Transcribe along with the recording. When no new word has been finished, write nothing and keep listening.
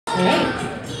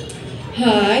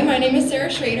Hi, my name is Sarah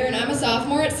Schrader, and I'm a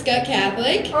sophomore at Skutt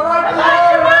Catholic.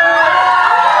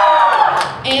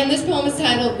 And this poem is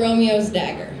titled Romeo's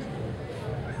Dagger.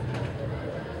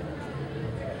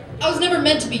 I was never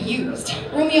meant to be used.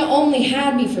 Romeo only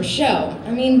had me for show.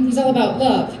 I mean, he's all about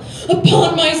love.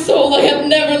 Upon my soul, I have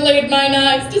never laid mine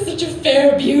eyes to such a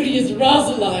fair beauty as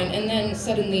Rosaline. And then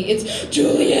suddenly it's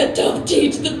Juliet doth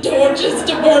teach the torches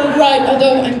to burn bright.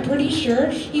 Although I'm pretty sure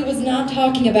he was not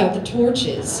talking about the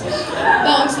torches.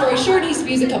 Long story short, he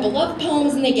spews a couple love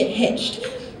poems and they get hitched.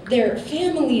 Their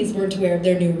families weren't aware of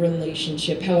their new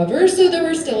relationship, however, so there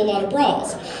were still a lot of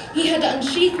brawls. He had to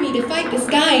unsheath me to fight this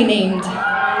guy named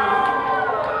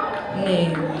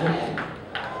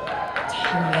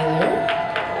Tyler?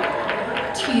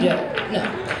 Tito. No.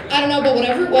 I don't know, but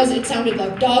whatever it was, it sounded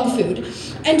like dog food.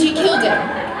 And he killed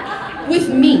him.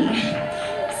 With me.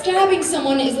 Stabbing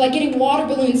someone is like getting water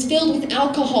balloons filled with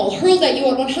alcohol, hurled at you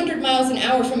at 100 miles an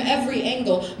hour from every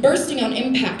angle, bursting on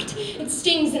impact. It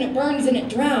stings and it burns and it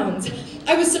drowns.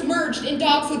 I was submerged in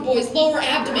Dog Food Boy's lower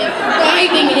abdomen,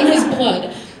 writhing in his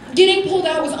blood. Getting pulled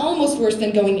out was almost worse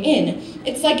than going in.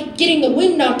 It's like getting the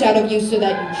wind knocked out of you so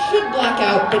that you should black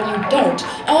out, but you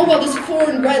don't. All while this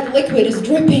foreign red liquid is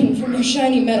dripping from your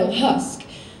shiny metal husk.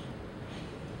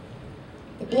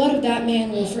 The blood of that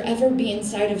man will forever be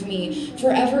inside of me,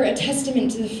 forever a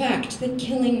testament to the fact that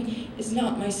killing is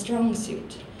not my strong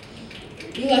suit.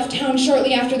 We left town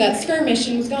shortly after that skirmish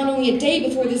and was gone only a day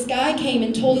before this guy came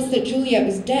and told us that Juliet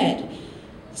was dead.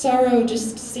 Sorrow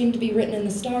just seemed to be written in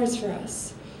the stars for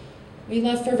us. We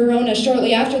left for Verona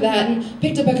shortly after that and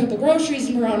picked up a couple groceries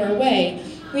and were on our way.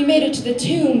 We made it to the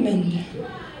tomb and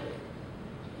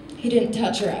he didn't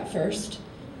touch her at first.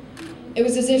 It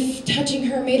was as if touching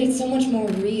her made it so much more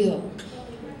real.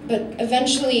 But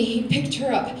eventually he picked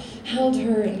her up, held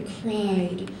her and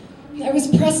cried. I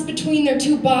was pressed between their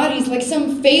two bodies like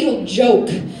some fatal joke.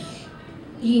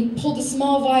 He pulled a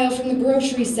small vial from the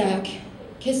grocery sack,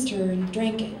 kissed her and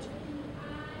drank it.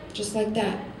 Just like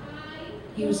that.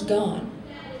 He was gone.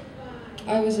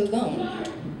 I was alone.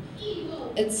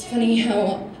 It's funny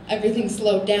how everything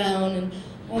slowed down and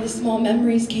all the small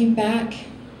memories came back.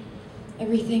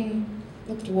 Everything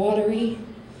looked watery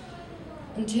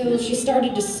until she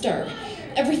started to stir.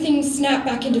 Everything snapped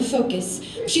back into focus.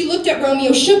 She looked at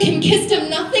Romeo, shook him, kissed him.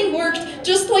 Nothing worked,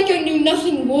 just like I knew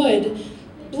nothing would.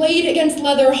 Blade against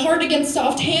leather, heart against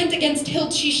soft, hand against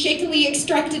hilt, she shakily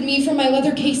extracted me from my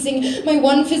leather casing, my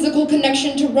one physical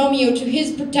connection to Romeo, to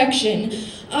his protection.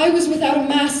 I was without a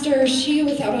master, she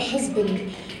without a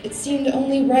husband. It seemed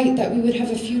only right that we would have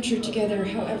a future together,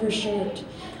 however short.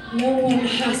 No one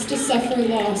has to suffer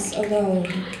loss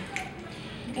alone.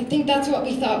 I think that's what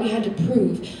we thought we had to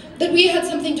prove. That we had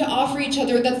something to offer each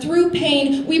other, that through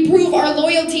pain we prove our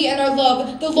loyalty and our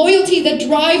love, the loyalty that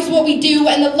drives what we do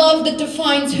and the love that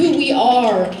defines who we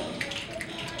are.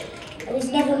 I was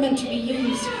never meant to be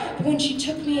used, but when she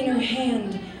took me in her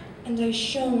hand and I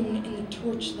shone in the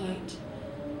torchlight,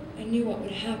 I knew what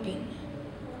would happen.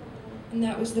 And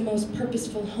that was the most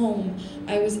purposeful home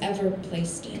I was ever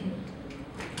placed in.